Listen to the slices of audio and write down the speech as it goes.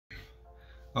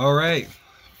All right,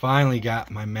 finally got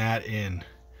my mat in.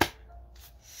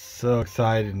 So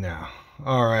excited now.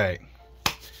 All right,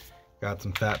 got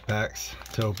some fat packs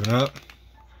to open up.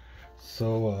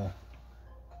 So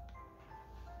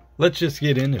let's just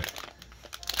get into it.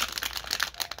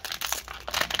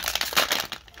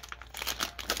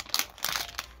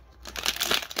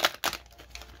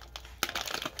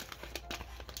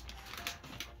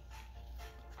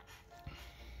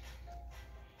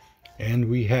 And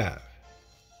we have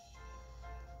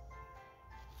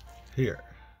here,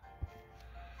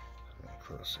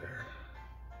 close there,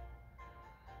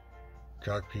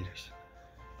 Jock Peters.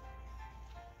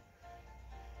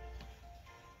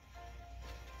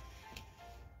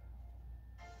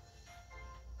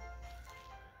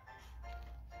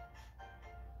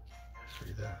 Let's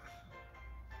read that.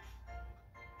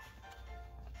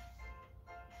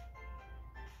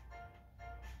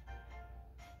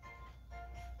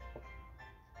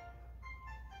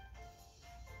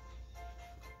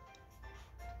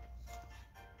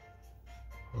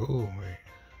 Oh, wait.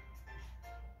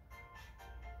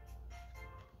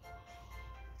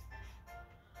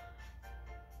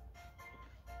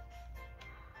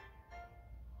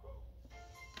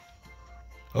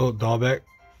 Oh, Dahlbeck.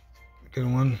 Good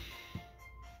one.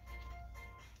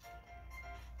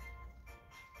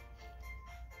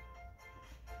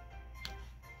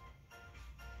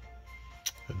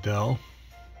 Adele.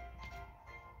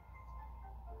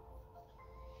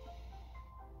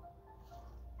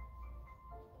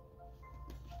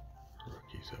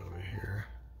 Rookies over here.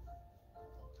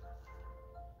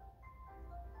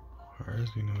 Ours,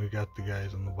 we know we got the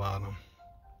guys on the bottom.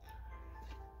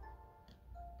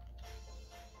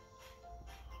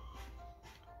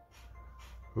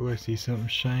 Ooh, I see something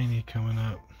shiny coming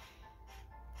up.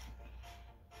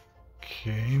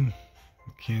 Okay,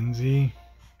 McKenzie.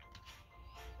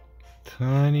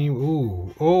 Tiny.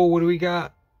 Ooh. Oh, what do we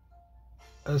got?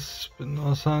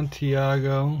 Espinal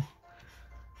Santiago.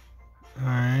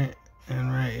 Alright.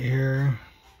 And right here,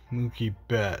 Mookie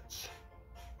Betts.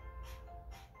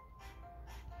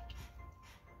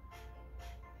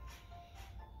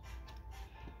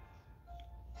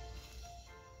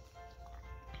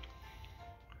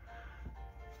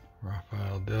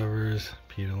 Rafael Devers,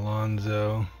 Pete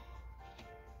Alonso.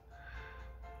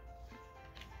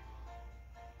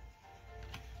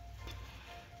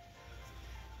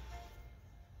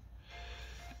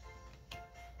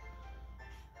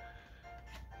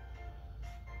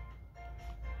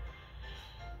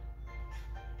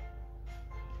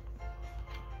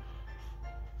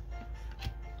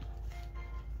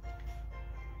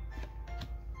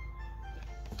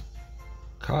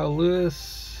 Kyle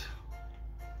Lewis.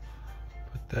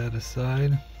 Put that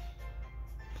aside.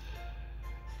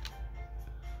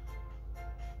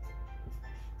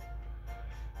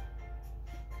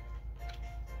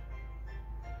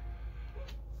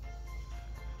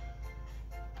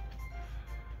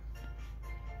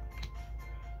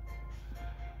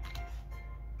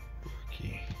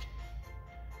 Rookie.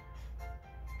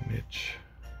 Mitch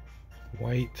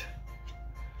White.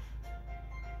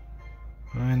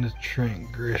 And a Trent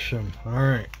Grisham. All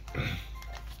right. Let's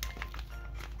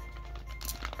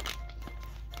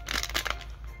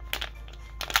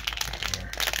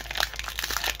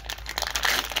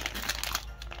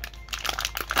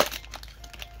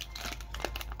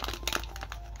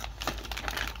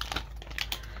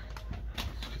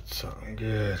get something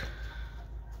good.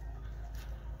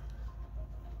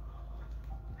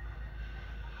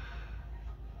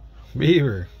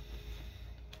 Beaver.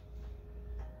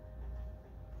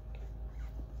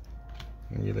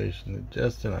 In relation to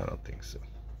Justin, I don't think so.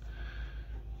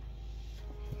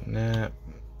 Nap,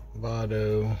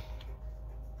 Votto,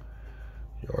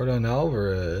 Jordan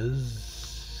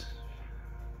Alvarez,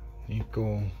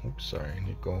 Nico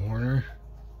Horner,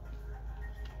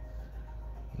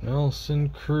 Nelson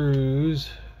Cruz,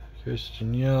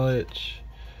 Christian Yelich,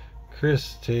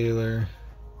 Chris Taylor,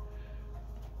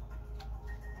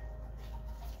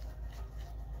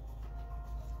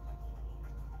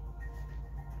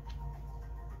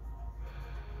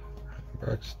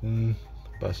 Braxton,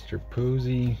 Buster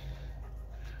Posey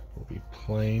will be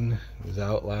playing. He was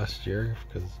out last year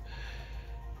because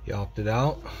he opted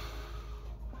out.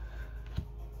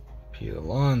 Pete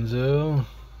Alonso,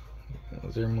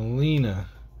 Jose Molina,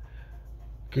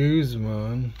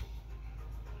 Guzman,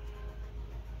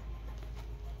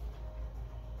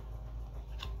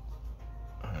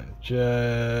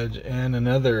 Judge, and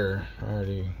another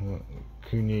already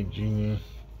Cunha Jr.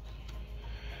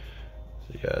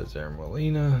 So you guys there,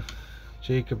 Molina,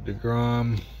 Jacob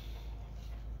deGrom,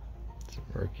 some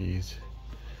rookies,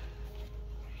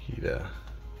 Hida,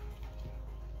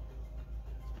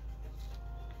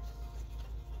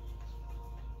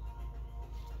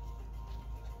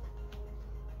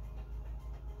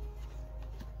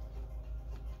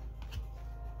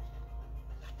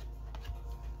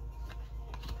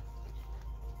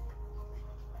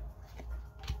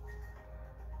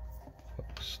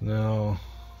 Snell,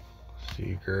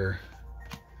 Seeker.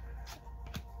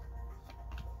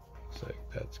 Looks like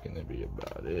that's going to be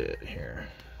about it here.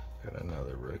 Got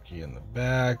another rookie in the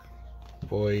back.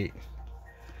 Voit.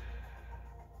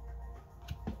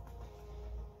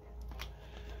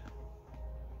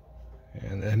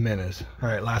 And Jimenez. All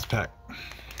right, last pack.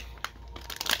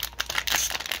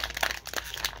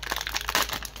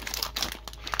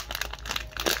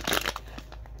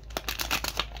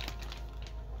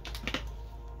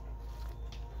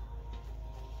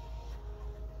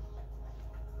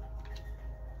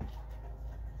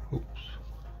 Oops.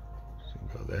 So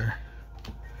go there.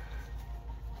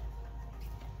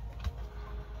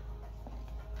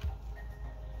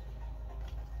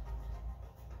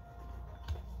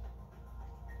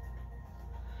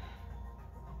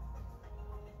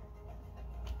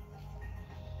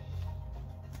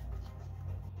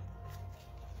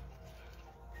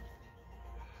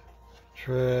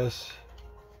 Tress,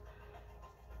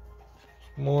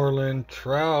 Moreland,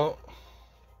 Trout,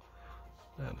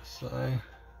 that a sign,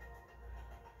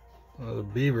 another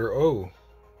Bieber. Oh,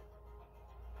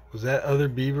 was that other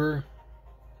Bieber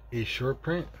a short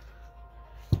print?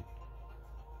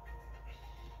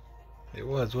 It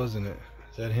was, wasn't it?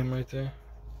 Is that him right there?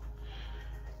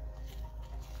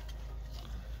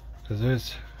 Because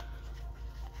there's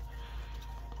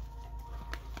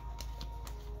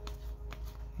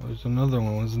another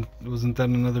one. Wasn't that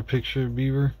another picture of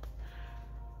Bieber?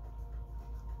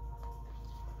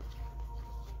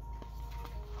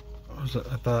 I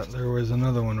thought there was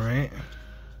another one, right?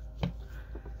 Let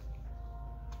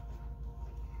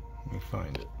me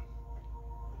find it.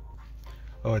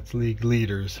 Oh, it's league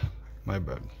leaders. My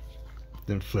bad.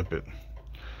 Didn't flip it.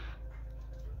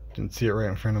 Didn't see it right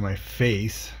in front of my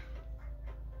face.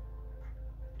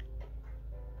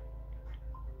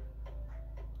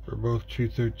 For both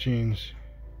 213s,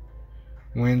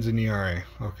 wins and ERA.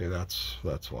 Okay, that's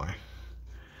why.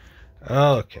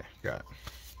 Okay, got it.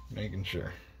 Making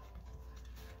sure.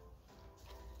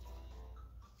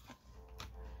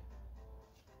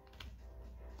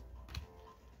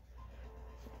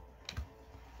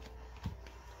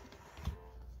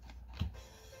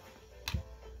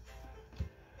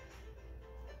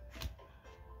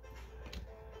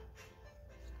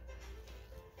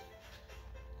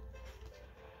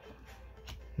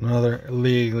 Another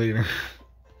league leader.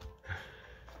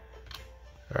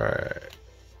 Alright.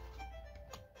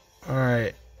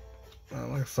 Alright. That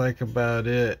looks like about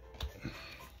it.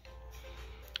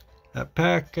 That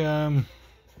pack, yeah.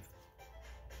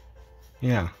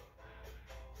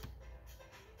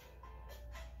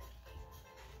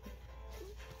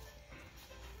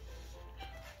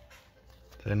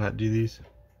 Did I not do these?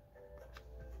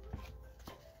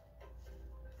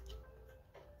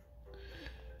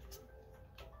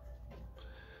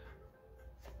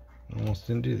 Almost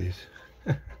didn't do these.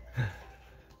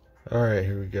 All right,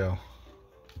 here we go.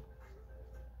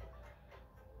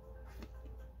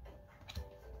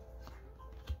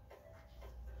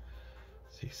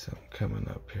 See something coming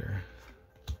up here.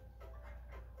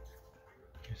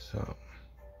 Here's something.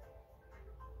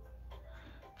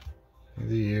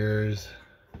 The years.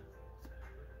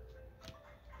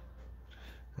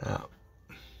 Now,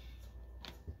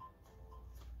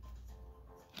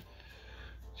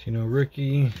 Chino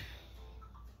rookie.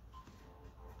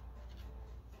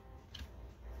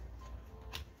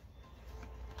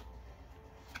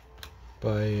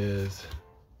 Baez,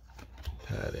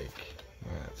 Paddock,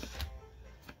 that's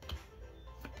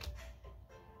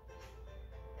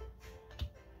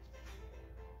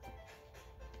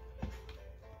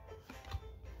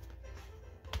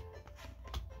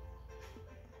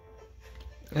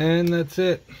and that's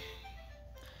it.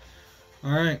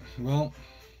 All right, well,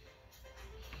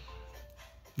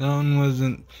 that one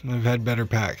wasn't, I've had better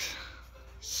packs,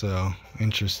 so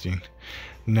interesting.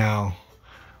 Now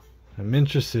I'm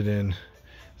interested in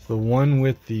the one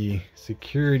with the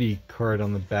security card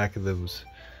on the back of those.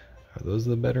 Are those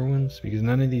the better ones? Because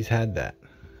none of these had that.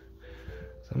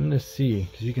 So I'm gonna see,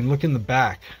 because you can look in the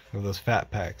back of those fat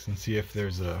packs and see if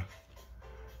there's a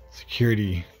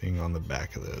security thing on the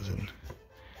back of those, and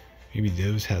maybe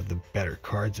those have the better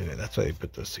cards in it. That's why they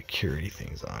put those security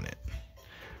things on it.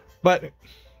 But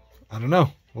I don't know.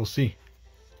 We'll see.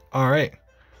 All right.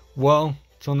 Well,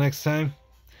 till next time,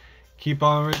 keep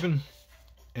on ripping,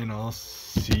 and I'll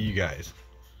see you guys.